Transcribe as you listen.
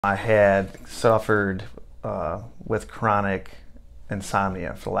I had suffered with chronic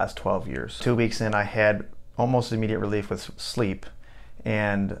insomnia for the last 12 years. 2 weeks in, I had almost immediate relief with sleep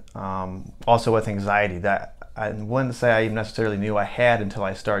and also with anxiety that I wouldn't say I even necessarily knew I had until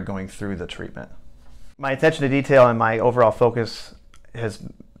I started going through the treatment. My attention to detail and my overall focus has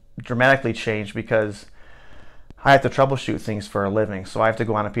dramatically changed because I have to troubleshoot things for a living. So I have to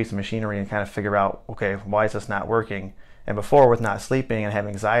go on a piece of machinery and kind of figure out, okay, why is this not working? And before, with not sleeping and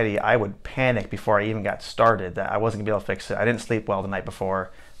having anxiety, I would panic before I even got started that I wasn't gonna be able to fix it. I didn't sleep well the night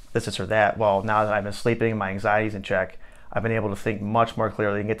before, this or that. Well, now that I've been sleeping, my anxiety's in check, I've been able to think much more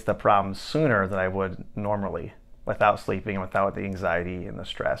clearly and get to the problem sooner than I would normally without sleeping and without the anxiety and the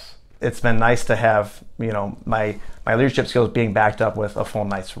stress. It's been nice to have, my leadership skills being backed up with a full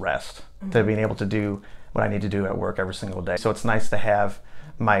night's rest, to being able to do what I need to do at work every single day. So it's nice to have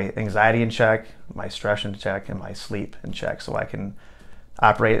my anxiety in check, my stress in check, and my sleep in check so I can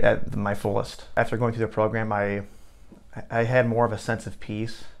operate at my fullest. After going through the program, I had more of a sense of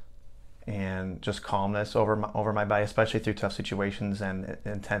peace and just calmness over my body, especially through tough situations and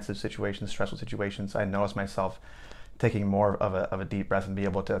intensive situations, stressful situations. I noticed myself taking more of a deep breath and be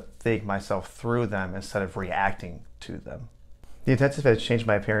able to think myself through them instead of reacting to them. The intensive has changed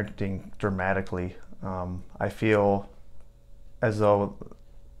my parenting dramatically. I feel as though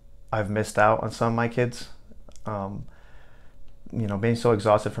I've missed out on some of my kids. Being so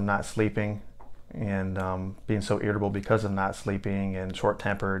exhausted from not sleeping and being so irritable because of not sleeping and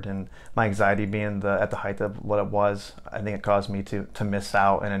short-tempered, and my anxiety being at the height of what it was, I think it caused me to miss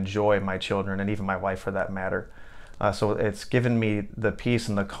out and enjoy my children and even my wife for that matter. So it's given me the peace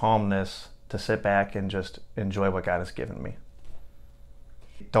and the calmness to sit back and just enjoy what God has given me.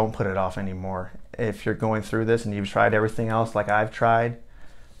 Don't put it off anymore. If you're going through this and you've tried everything else like I've tried,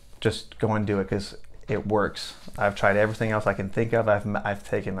 just go and do it because it works. I've tried everything else I can think of. I've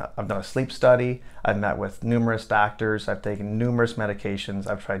done a sleep study. I've met with numerous doctors. I've taken numerous medications.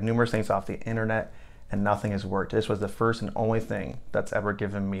 I've tried numerous things off the internet and nothing has worked. This was the first and only thing that's ever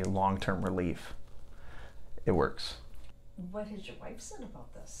given me long-term relief. It works. What has your wife said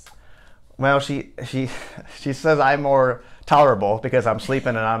about this? Well, she says I'm more tolerable because I'm sleeping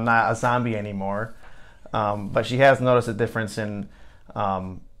and I'm not a zombie anymore. But she has noticed a difference in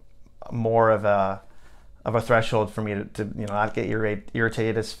more of a threshold for me to not get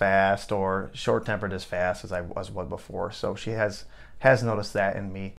irritated as fast or short-tempered as fast as I was before. So she has noticed that in me.